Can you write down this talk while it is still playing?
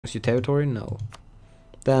Is your territory? No.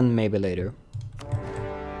 Then maybe later.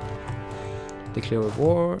 Declare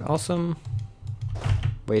war, awesome.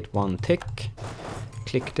 Wait 1 tick.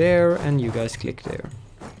 Click there, and you guys click there.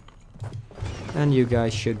 And you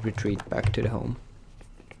guys should retreat back to the home.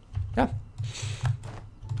 Yeah.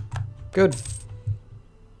 Good.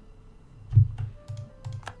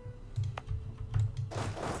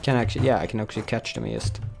 Can actually, yeah, I can actually catch them,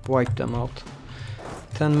 just wipe them out.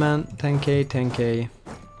 10 men, 10k, 10k.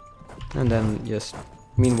 And then just,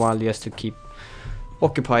 meanwhile, just to keep,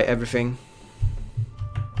 occupy everything.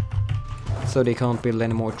 So they can't build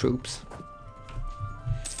any more troops.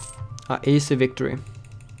 Easy victory.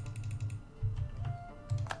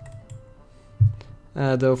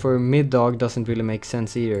 Though for mid-dog doesn't really make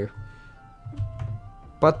sense either.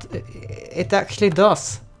 But it actually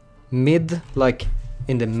does. Mid, like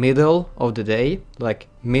in the middle of the day, like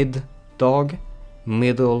mid-dog,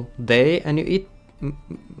 middle day, and you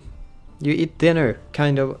eat dinner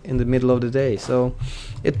kind of in the middle of the day, so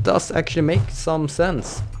it does actually make some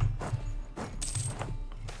sense.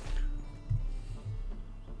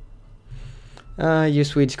 You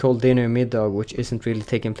Swedes call dinner mid-dog, which isn't really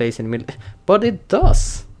taking place in the middle, but it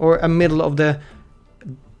does, or a middle of the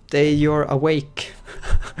day you're awake.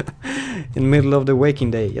 In the middle of the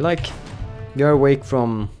waking day, you're awake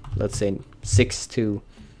from, let's say, 6 to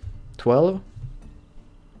 12,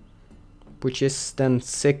 which is then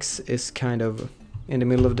 6 is kind of in the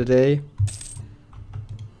middle of the day,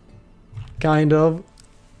 kind of.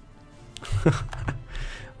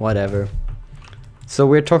 Whatever. So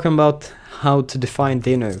we're talking about how to define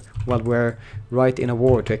dinner while we're right in a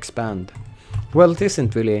war to expand. Well, it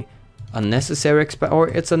isn't really a necessary or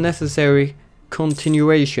it's a necessary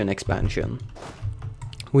continuation expansion.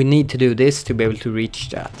 We need to do this to be able to reach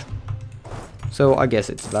that. So I guess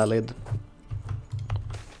it's valid.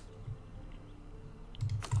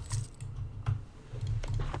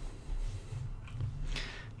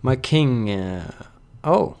 My king...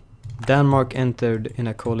 oh, Denmark entered in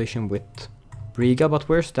a coalition with Riga, but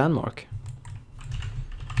where's Denmark?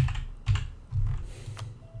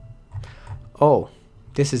 Oh,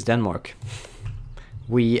 this is Denmark.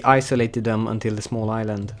 We isolated them until the small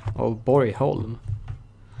island of Bornholm.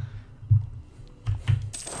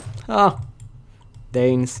 Ah,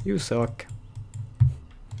 Danes, you suck.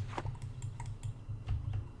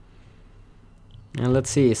 And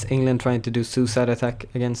let's see, is England trying to do suicide attack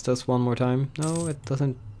against us one more time? No, it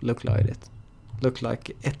doesn't look like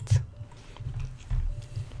it.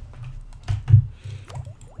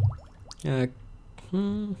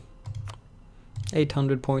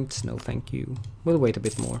 800 points, no thank you. We'll wait a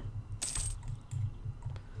bit more.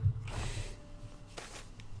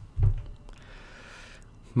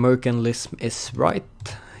 Mercantilism is right,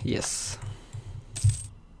 yes.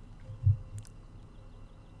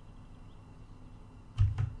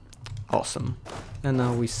 Awesome. And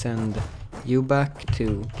now we send you back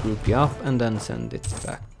to group you up and then send it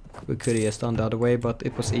back. We could have just done the other way, but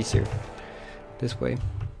it was easier this way.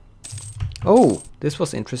 Oh, this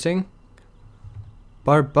was interesting.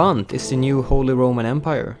 Brabant is the new Holy Roman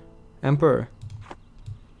Emperor.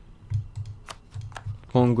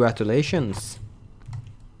 Congratulations.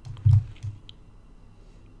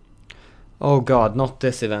 Oh god, not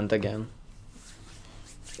this event again.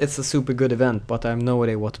 It's a super good event, but I have no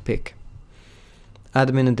idea what to pick.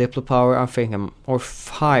 Admin and Diplo power, I think or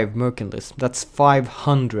 5 mercantilism. That's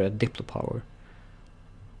 500 Diplo power.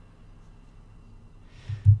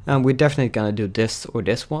 And we're definitely gonna do this or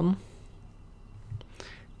this one.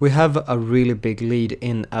 We have a really big lead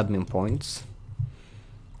in admin points,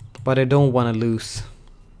 but I don't want to lose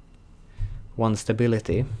 1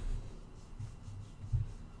 stability.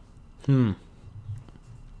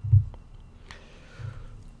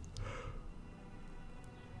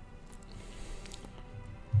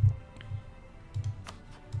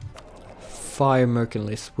 5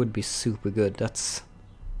 mercantilists would be super good. That's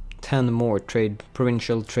 10 more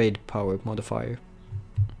provincial trade power modifier.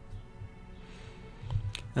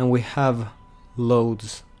 And we have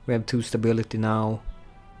loads. We have 2 stability now.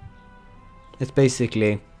 It's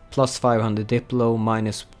basically plus 500 Diplo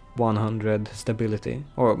minus 100 stability,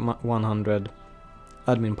 or 100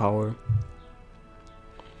 admin power.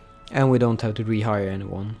 And we don't have to rehire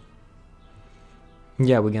anyone.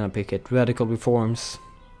 Yeah, we're gonna pick it. Radical reforms.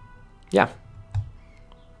 Yeah.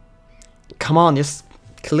 Come on, just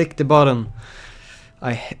click the button.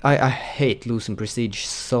 I hate losing prestige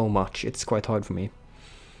so much. It's quite hard for me.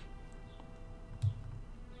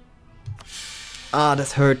 Ah,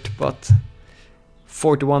 that hurt, but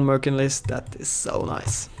 41 mercantilist, that is so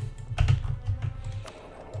nice.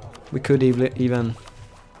 We could even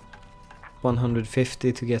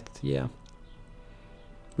 150 to get, yeah.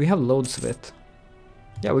 We have loads of it.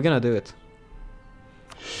 Yeah, we're gonna do it.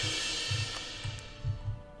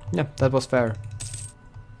 Yeah, that was fair.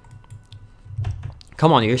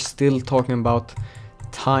 Come on, you're still talking about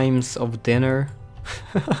times of dinner?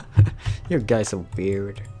 You guys are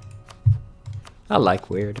weird. I like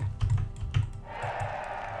weird.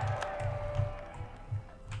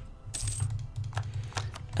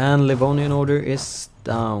 And Livonian order is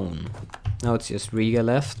down. Now it's just Riga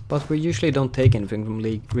left, but we usually don't take anything from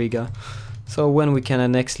Riga. So when we can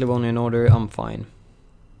annex Livonian order, I'm fine.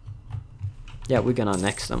 Yeah, we're gonna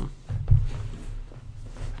annex them.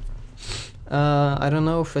 I don't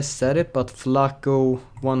know if I said it, but Flaco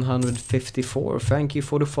 154, thank you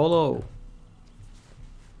for the follow.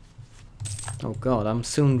 Oh god, I'm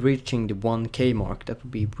soon reaching the 1k mark. That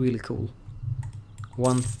would be really cool.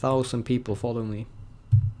 1000 people follow me.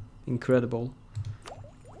 Incredible.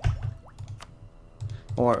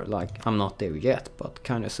 Or like, I'm not there yet, but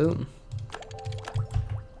kinda soon.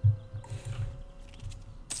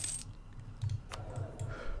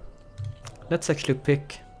 Let's actually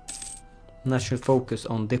pick national focus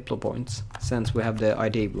on Diplo points, since we have the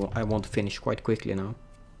idea I want to finish quite quickly now.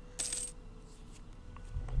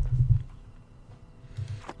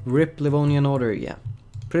 RIP Livonian order, yeah.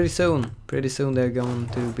 Pretty soon they're going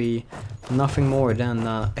to be nothing more than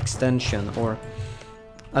extension or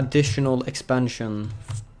additional expansion,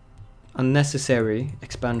 unnecessary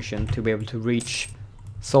expansion to be able to reach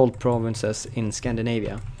salt provinces in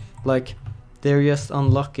Scandinavia. Like, they're just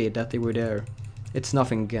unlucky that they were there. It's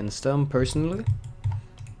nothing against them personally,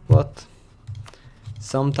 but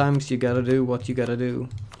sometimes you gotta do what you gotta do.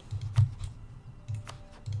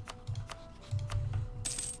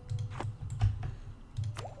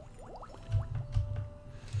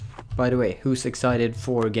 By the way, who's excited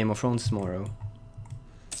for Game of Thrones tomorrow?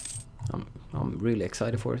 I'm really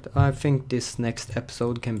excited for it. I think this next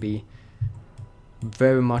episode can be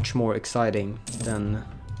very much more exciting than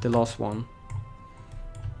the last one.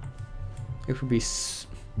 It would be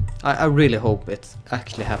I really hope it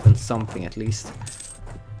actually happens something at least.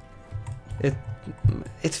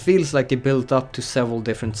 It feels like they built up to several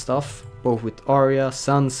different stuff, both with Arya,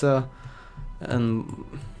 Sansa, and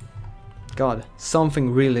god,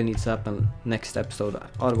 something really needs to happen next episode,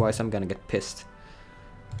 otherwise I'm gonna get pissed.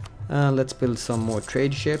 Let's build some more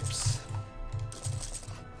trade ships.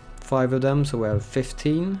 5 of them, so we have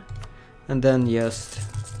 15. And then just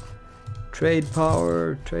trade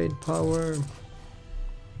power.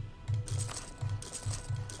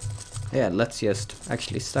 Yeah, let's just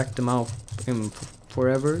actually stack them out in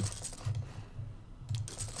forever.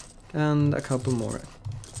 And a couple more.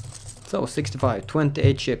 So 65,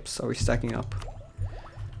 28 ships are we stacking up.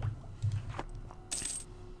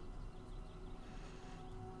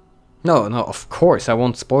 No, of course I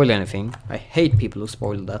won't spoil anything. I hate people who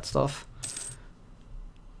spoil that stuff.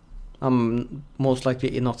 I'm most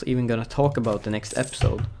likely not even gonna talk about the next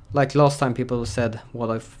episode. Like last time people said what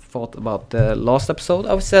I thought about the last episode.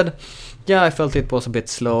 I said, yeah, I felt it was a bit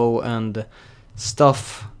slow and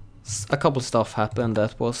a couple stuff happened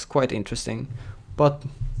that was quite interesting. But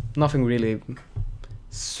nothing really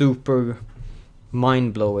super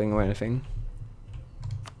mind-blowing or anything.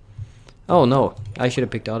 Oh no, I should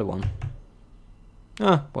have picked the other one.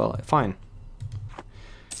 Ah, well, fine.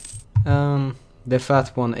 The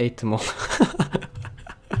fat one ate them all.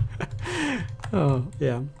 Oh,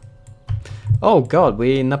 yeah. Oh god,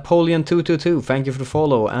 we Napoleon 222, thank you for the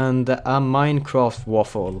follow, and a Minecraft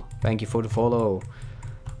waffle, thank you for the follow.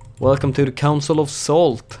 Welcome to the Council of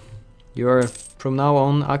Salt. You're from now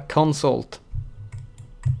on a consult.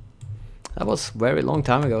 That was a very long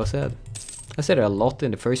time ago, I said. I said it a lot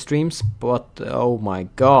in the first streams, but oh my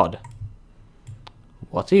god.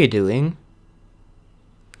 What are you doing?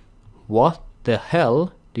 What the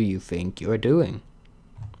hell do you think you're doing?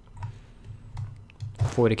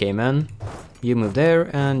 40k men, you move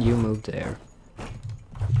there and you move there.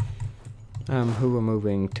 Who are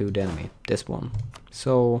moving to the enemy? This one.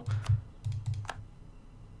 So,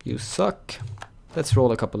 you suck. Let's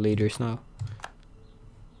roll a couple leaders now.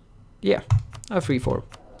 Yeah, a 3-4.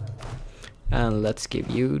 And let's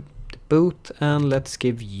give you the boot, and let's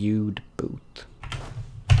give you the boot.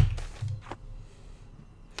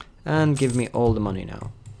 And give me all the money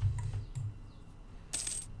now.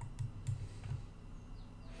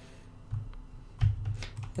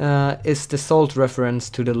 Is the salt reference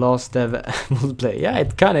to the last dev multiplayer? Yeah,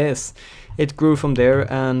 it kinda is. It grew from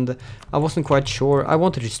there, and I wasn't quite sure. I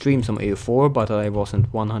wanted to stream some AO4, but I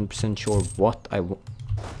wasn't 100% sure what I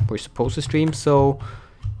were supposed to stream, so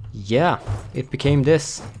yeah, it became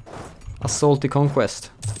this. A salty conquest.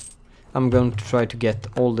 I'm going to try to get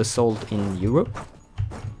all the salt in Europe.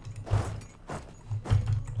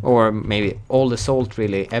 Or maybe all the salt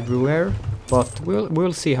really everywhere, but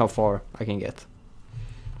we'll see how far I can get.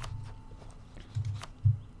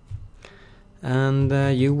 And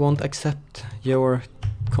you won't accept your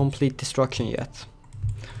complete destruction yet.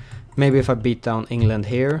 Maybe if I beat down England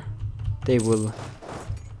here, they will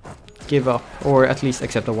give up, or at least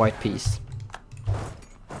accept a white peace.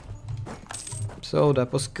 So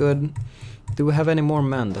that was good. Do we have any more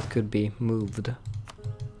men that could be moved?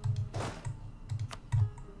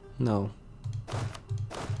 No.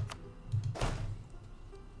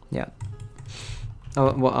 Yeah.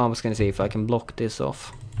 Oh, well, I was gonna see if I can block this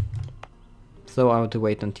off. So I have to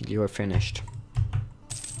wait until you are finished.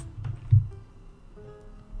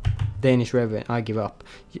 Danish revenue, I give up.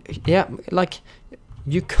 Yeah, like,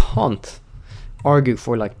 you can't argue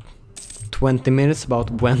for like 20 minutes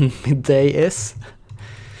about when midday is.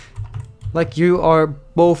 Like, you are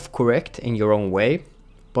both correct in your own way,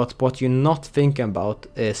 but what you're not thinking about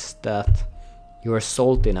is that you are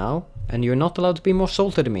salty now, and you're not allowed to be more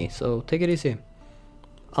salty than me, so take it easy.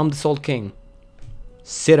 I'm the Salt King.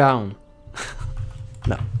 Sit down.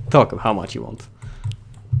 No, talk about how much you want.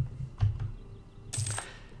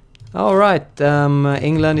 Alright,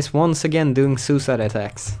 England is once again doing suicide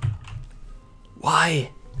attacks.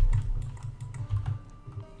 Why?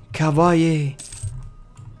 Kawaii.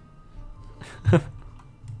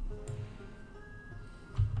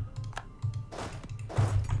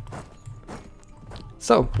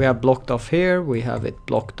 So, we have blocked off here, we have it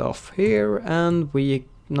blocked off here, and we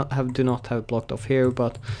do not have it blocked off here,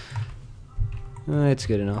 but it's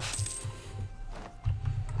good enough.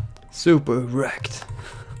 Super wrecked.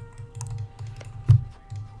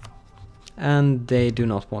 And they do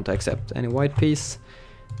not want to accept any white peace.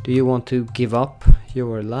 Do you want to give up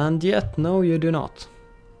your land yet? No, you do not.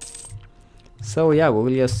 So yeah, we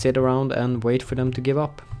will just sit around and wait for them to give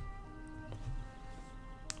up.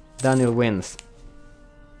 Daniel wins.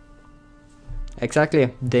 Exactly,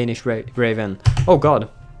 Danish Raven. Oh god.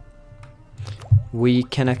 We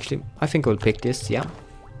can actually... I think we'll pick this, yeah.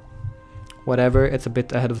 Whatever, it's a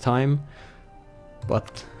bit ahead of time.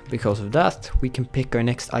 But because of that, we can pick our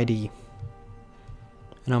next ID.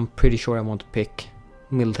 And I'm pretty sure I want to pick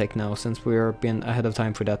Miltech now, since we've been ahead of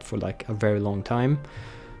time for that for like a very long time.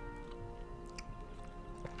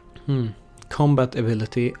 Combat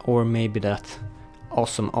ability, or maybe that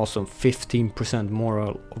awesome 15%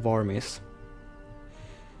 moral of armies.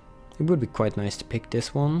 It would be quite nice to pick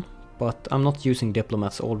this one, but I'm not using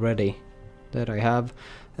diplomats already that I have,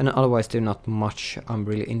 and otherwise there's not much I'm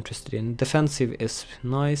really interested in. Defensive is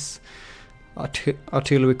nice.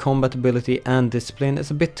 Artillery, combat ability and discipline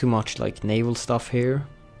is a bit too much like naval stuff here,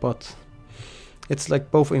 but it's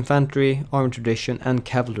like both infantry, armed tradition and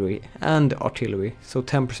cavalry and artillery, so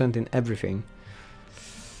 10% in everything.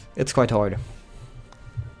 It's quite hard.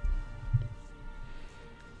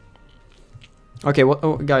 Okay,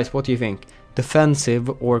 guys, what do you think? Defensive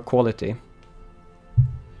or quality?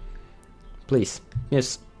 Please,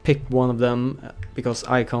 just pick one of them, because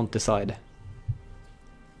I can't decide.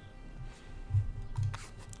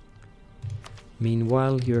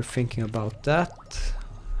 Meanwhile, you're thinking about that.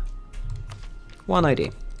 One ID.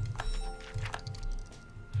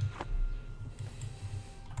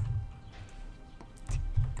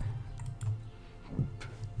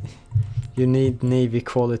 You need navy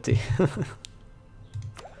quality.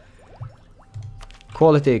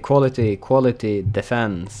 Quality,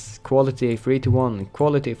 defense. Quality 3 to 1,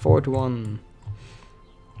 quality 4 to 1.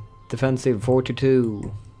 Defensive 4 to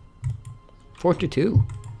 2. 42?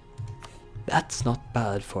 That's not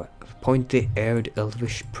bad for pointy-eared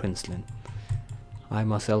elvish princeling. I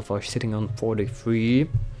myself are sitting on 43.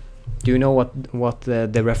 Do you know what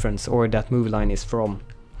the reference or that movie line is from?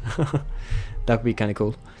 That would be kind of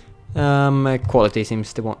cool. Quality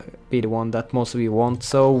seems to be the one that most of you want,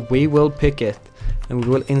 so we will pick it, and we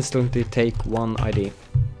will instantly take one ID.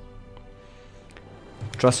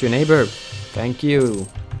 Trust your neighbor. Thank you.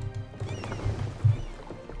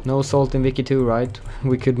 No salt in Wiki 2, right?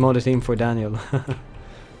 We could mod it in for Daniel.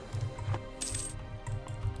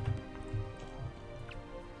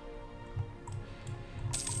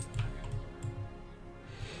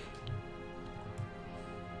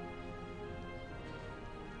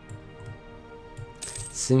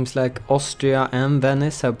 Seems like Austria and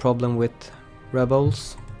Venice have problem with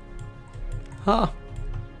rebels. Ha!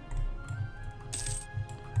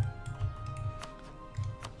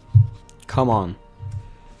 Come on.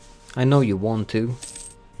 I know you want to.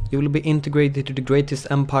 You will be integrated to the greatest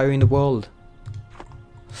empire in the world.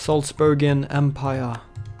 Salzburgian Empire.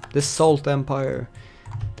 The Salt Empire.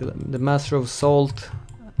 The master of salt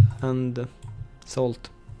and salt.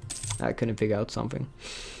 I couldn't figure out something.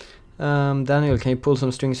 Daniel, can you pull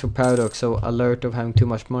some strings for Paradox so alert of having too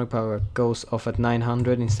much money power goes off at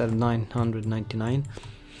 900 instead of 999?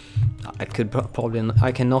 I could probably...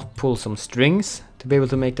 I cannot pull some strings to be able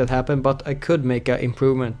to make that happen, but I could make an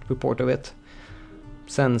improvement report of it.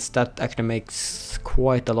 Since that actually makes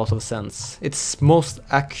quite a lot of sense. It's most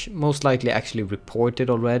likely actually reported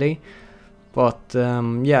already. But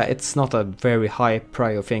yeah, it's not a very high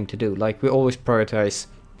prior thing to do. Like, we always prioritize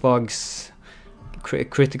bugs,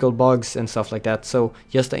 critical bugs and stuff like that. So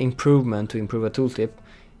just an improvement to improve a tooltip.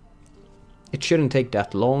 It shouldn't take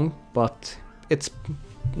that long, but it's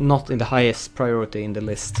not in the highest priority in the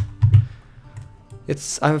list.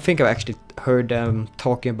 I think I've actually heard them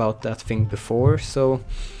talking about that thing before, so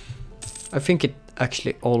I think it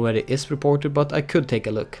actually already is reported, but I could take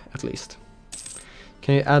a look at least.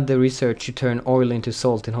 Can you add the research to turn oil into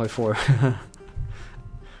salt in Hoi 4?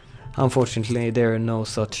 Unfortunately, there are no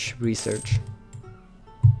such research.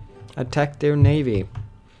 Attack their navy.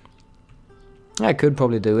 I could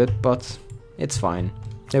probably do it, but it's fine.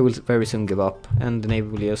 They will very soon give up, and the navy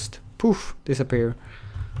will just poof disappear.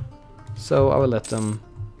 So I will let them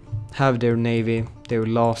have their navy, their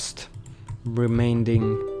last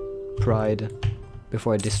remaining pride,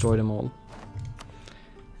 before I destroy them all.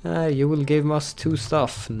 You will give us 2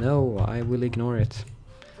 stuff. No, I will ignore it.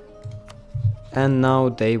 And now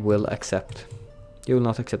they will accept. You will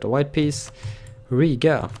not accept a white piece.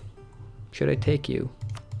 Riga. Should I take you?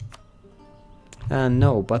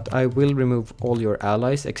 No, but I will remove all your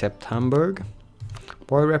allies except Hamburg.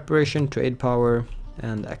 War reparation, trade power,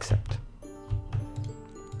 and accept.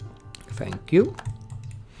 Thank you.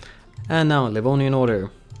 And now Livonian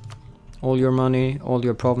order. All your money, all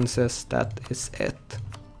your provinces, that is it.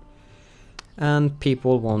 And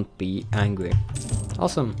people won't be angry.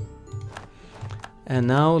 Awesome. And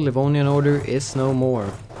now Livonian order is no more.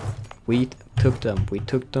 We took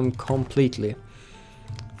them completely.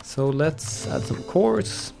 So let's add some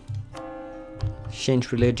cores.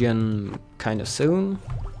 Change religion kind of soon.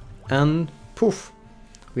 And poof.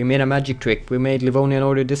 We made a magic trick. We made Livonian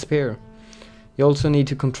order disappear. You also need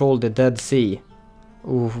to control the Dead Sea.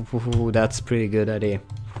 Ooh, that's a pretty good idea.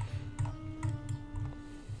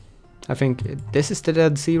 I think this is the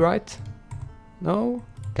Dead Sea, right? No?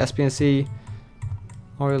 Caspian Sea.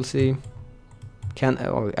 Aral Sea.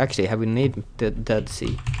 Actually, have we named the Dead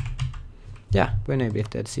Sea? Yeah, we named it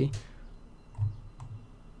Dead Sea.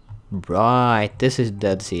 Right, this is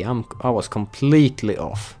Dead Sea. I was completely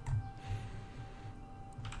off.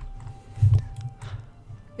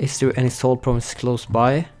 Is there any salt provinces close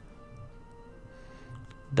by?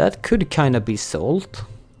 That could kind of be salt.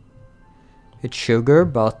 It's sugar,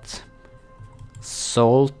 but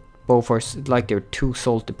salt. Both are like there are 2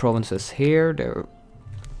 salty provinces here. There are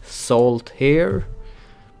salt here.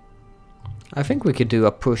 I think we could do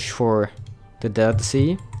a push for the Dead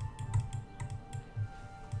Sea.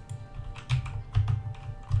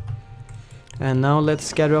 And now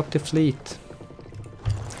let's gather up the fleet.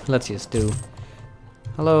 Let's just do.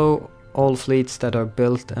 Hello, all fleets that are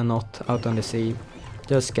built and not out on the sea.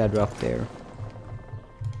 Just gather up there.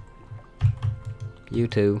 You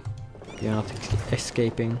too. You're not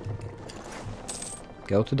escaping.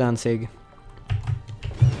 Go to Danzig.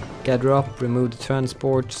 Gather up, remove the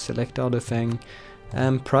transport, select the other thing.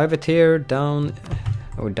 And privateer down,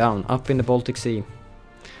 up in the Baltic Sea.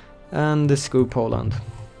 And screw Poland.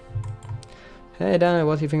 Hey Daniel,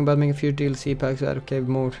 what do you think about making a few DLC packs that give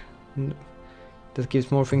more... that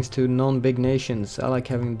gives more things to non-big nations? I like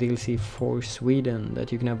having DLC for Sweden,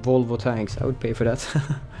 that you can have Volvo tanks. I would pay for that.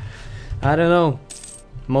 I don't know.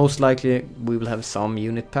 Most likely we will have some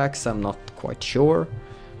unit packs, I'm not quite sure.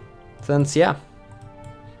 Since, yeah,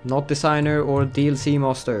 not designer or DLC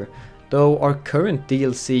master. Though our current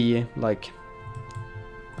DLC, like,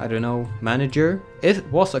 I don't know, manager, it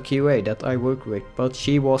was a QA that I work with, but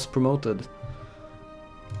she was promoted.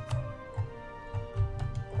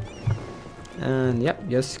 And yep,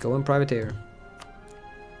 just go and privateer.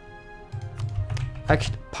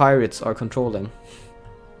 Actually, pirates are controlling.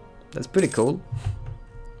 That's pretty cool.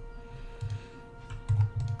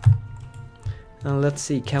 And let's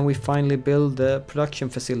see, can we finally build the production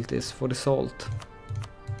facilities for the salt?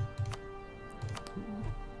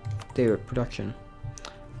 There, production.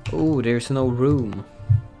 Oh, there's no room.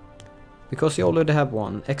 Because you already have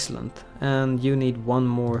one, excellent. And you need one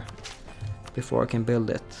more before I can build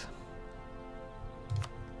it.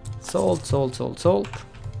 Salt, salt, salt, salt.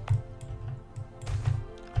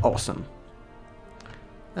 Awesome.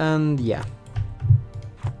 And yeah.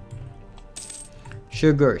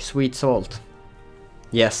 Sugar, sweet salt.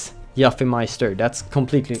 Yes, Jaffemeister, that's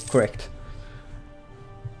completely correct.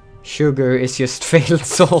 Sugar is just failed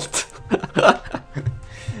salt.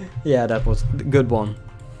 Yeah, that was a good one.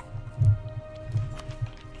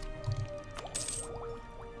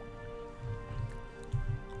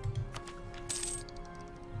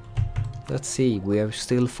 Let's see, we are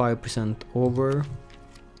still 5% over.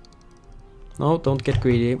 No, don't get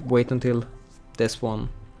greedy, wait until this one.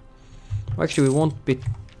 Actually, we won't be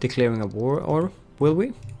declaring a war, or will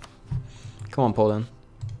we? Come on, Poland.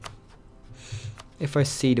 If I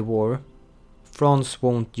see the war, France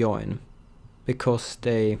won't join because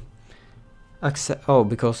they accept. Oh,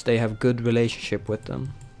 because they have good relationship with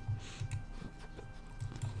them.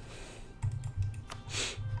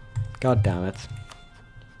 God damn it!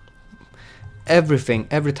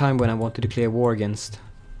 Every time when I want to declare war against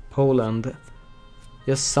Poland,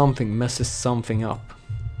 just something messes something up.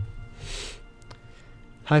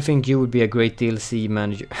 I think you would be a great DLC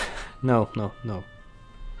manager. No.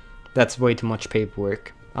 That's way too much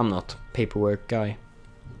paperwork. I'm not paperwork guy.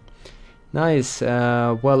 Nice.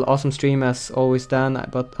 Well, awesome stream as always, Dan.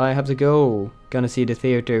 But I have to go. Gonna see the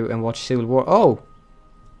theater and watch Civil War. Oh!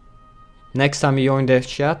 Next time you join the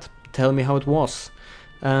chat, tell me how it was.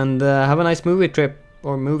 And have a nice movie trip,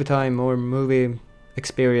 or movie time, or movie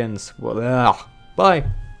experience. Well, bye.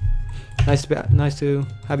 Nice to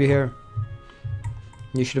have you here.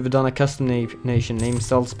 You should have done a custom nation named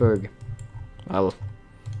Salzburg. Well,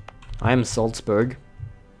 I am Salzburg.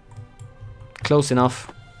 Close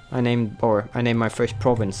enough. I named my first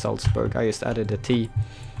province Salzburg. I just added a T.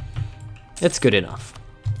 It's good enough.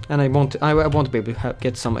 And I want to be able to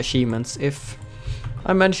get some achievements if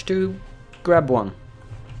I manage to grab one.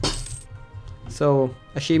 So,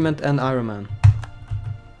 achievement and Iron Man.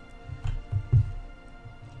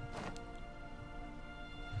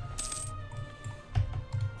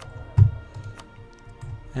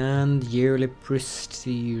 And yearly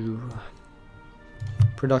prestige.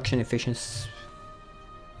 Production efficiency.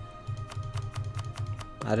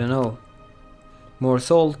 I don't know. More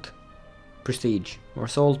salt, prestige. More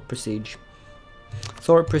salt, prestige.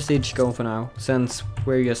 So prestige go for now, since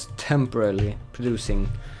we're just temporarily producing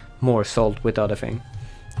more salt with other thing.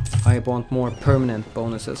 I want more permanent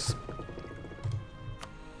bonuses.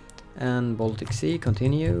 And Baltic Sea,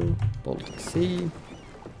 continue. Baltic Sea.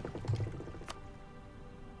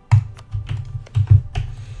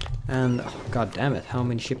 And oh, god damn it, how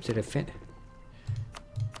many ships did I fit?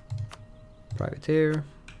 Privateer,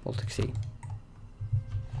 Baltic Sea.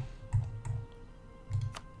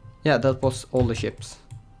 Yeah, that was all the ships.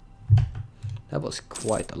 That was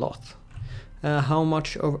quite a lot. How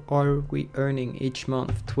much are we earning each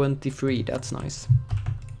month? 23, that's nice.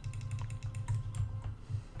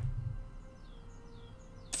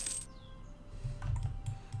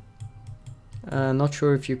 Not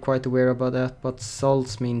sure if you're quite aware about that, but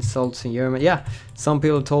salts means salts in German. Yeah, some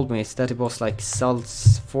people told me that it was like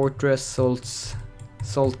Salt's Fortress,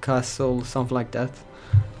 Salt Castle, something like that.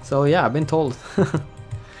 So yeah, I've been told.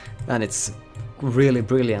 And it's really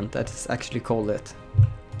brilliant that it's actually called it.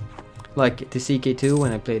 Like the CK2,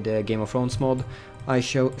 when I played the Game of Thrones mod, I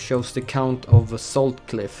chose the count of a salt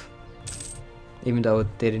cliff. Even though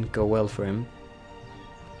it didn't go well for him.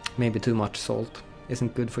 Maybe too much salt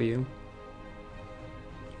isn't good for you.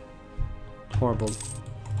 Horrible.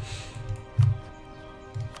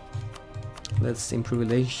 Let's improve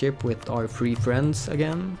relationship with our 3 friends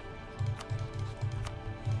again.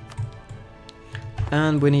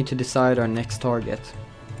 And we need to decide our next target.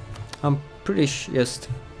 I'm pretty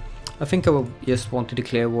I think I will just want to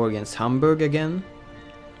declare war against Hamburg again,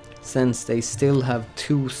 since they still have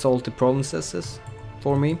 2 salty provinces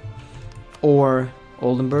for me, or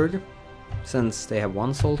Oldenburg, since they have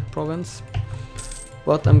 1 salt province.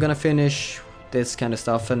 But I'm gonna finish this kind of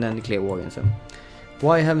stuff and then declare war against them.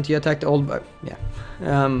 Why haven't you attacked Oldenburg? Yeah,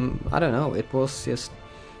 I don't know, it was just,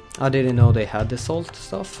 I didn't know they had the salt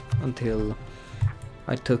stuff until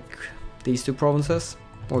I took these 2 provinces,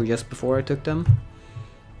 or just before I took them.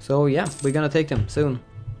 So yeah, we're gonna take them soon.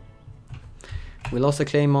 We lost a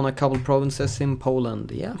claim on a couple provinces in Poland,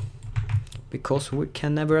 yeah. Because we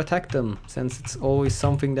can never attack them, since it's always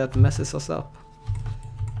something that messes us up.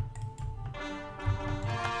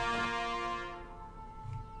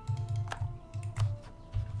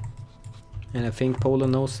 And I think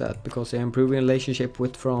Poland knows that, because they're improving relationship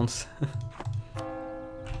with France.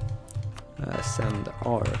 Send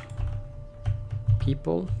our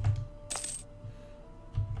people.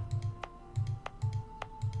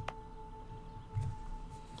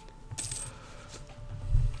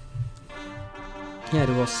 Yeah,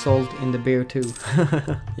 there was salt in the beer too.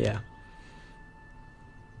 Yeah.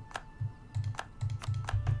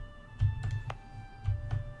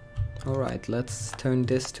 Alright, let's turn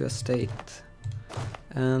this to a state.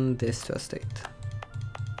 And this to a state.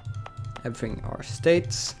 Everything are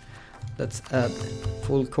states. Let's add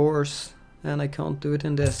full course. And I can't do it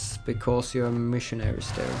in this because you're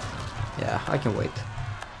missionaries there. Yeah, I can wait.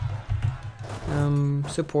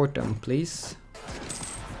 Support them, please.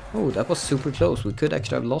 Oh, that was super close. We could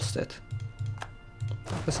actually have lost it.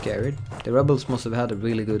 I was scared. The rebels must have had a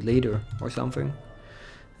really good leader or something.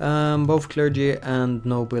 Both clergy and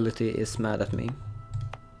nobility is mad at me.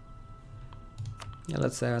 Yeah,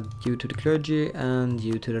 let's add you to the clergy and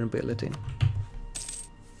you to the nobility.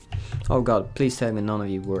 Oh god, please tell me none of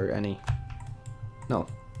you were any. No.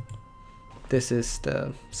 This is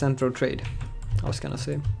the central trade, I was gonna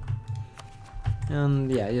say.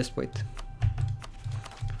 And yeah, just wait.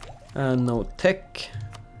 No tech.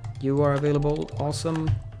 You are available, awesome.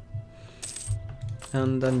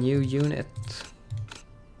 And a new unit.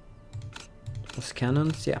 Was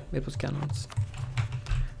cannons? Yeah, it was cannons.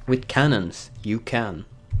 With cannons, you can.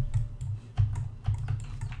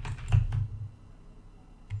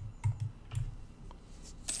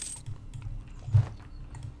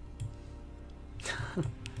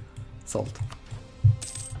 Salt.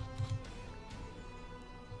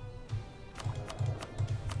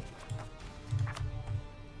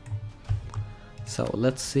 So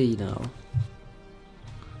let's see now.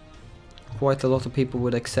 Quite a lot of people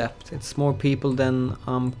would accept. It's more people than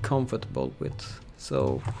I'm comfortable with.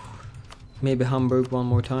 So maybe Hamburg one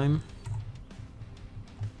more time.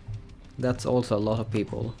 That's also a lot of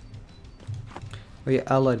people. Are you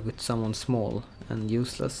allied with someone small and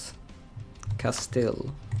useless?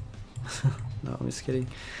 Castile. No, I'm just kidding.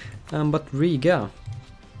 But Riga.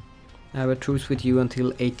 I have a truce with you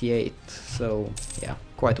until 88. So yeah,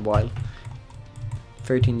 quite a while.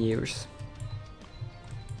 13 years.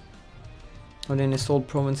 Are there any sold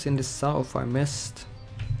province in the south I missed?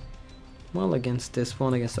 Well, against this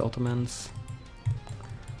one, against the Ottomans.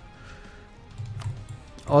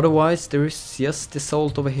 Otherwise, there is just the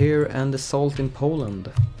salt over here and the salt in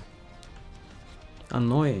Poland.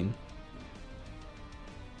 Annoying.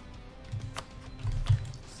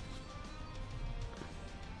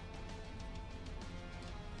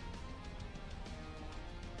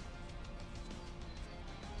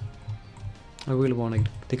 I really want to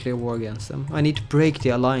declare war against them. I need to break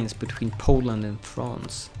the alliance between Poland and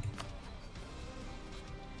France.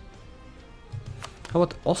 How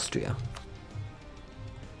about Austria?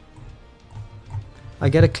 I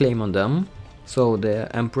get a claim on them, so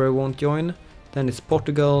the emperor won't join. Then it's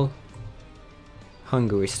Portugal,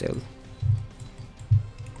 Hungary still.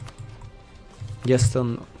 Yes,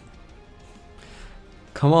 then.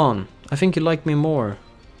 Come on, I think you like me more.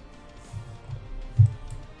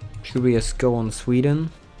 Should we just go on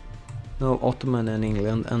Sweden? No, Ottoman and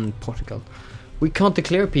England and Portugal. We can't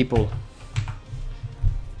declare people.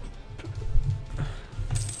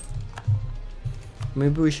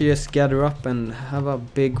 Maybe we should just gather up and have a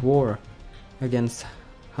big war against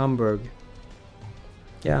Hamburg.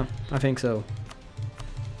 Yeah, I think so.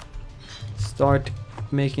 Start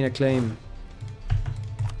making a claim.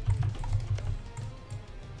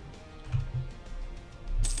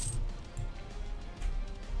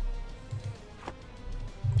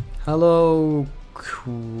 Hello,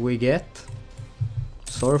 Quiget.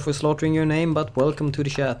 Sorry for slaughtering your name, but welcome to the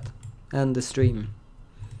chat and the stream.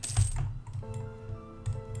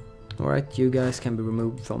 Alright, you guys can be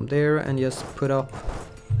removed from there and just put up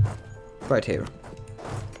right here.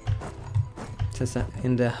 It says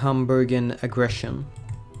in the Hamburgian aggression.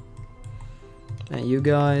 And you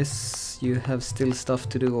guys, you have still stuff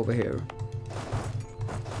to do over here.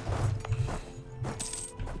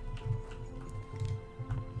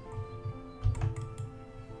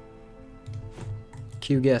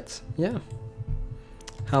 Q-get, yeah.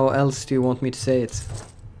 How else do you want me to say it?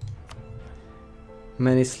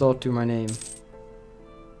 Many slaughter my name.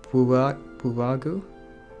 Buwagu?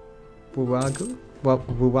 Buwagu?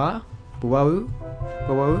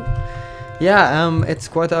 Buwawu? Yeah, it's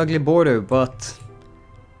quite an ugly border, but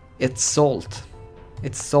it's salt.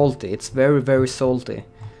 It's salty. It's very, very salty.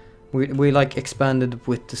 We like expanded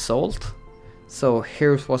with the salt. So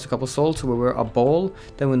here was a couple salt, so we were a ball.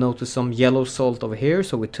 Then we noticed some yellow salt over here,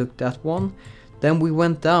 so we took that one. Then we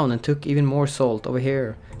went down and took even more salt over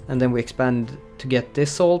here. And then we expanded to get this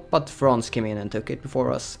salt, but France came in and took it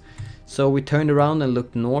before us. So we turned around and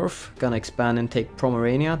looked north, gonna expand and take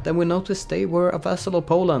Pomerania. Then we noticed they were a vassal of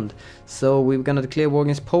Poland. So we were gonna declare war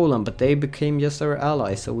against Poland, but they became just our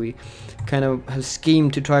ally. So we kind of have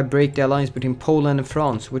schemed to try to break the alliance between Poland and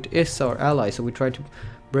France, which is our ally. So we tried to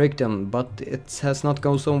break them, but it has not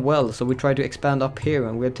gone so well, so we try to expand up here,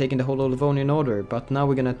 and we're taking the whole of Livonian Order, but now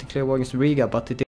we're gonna declare war against Riga, but it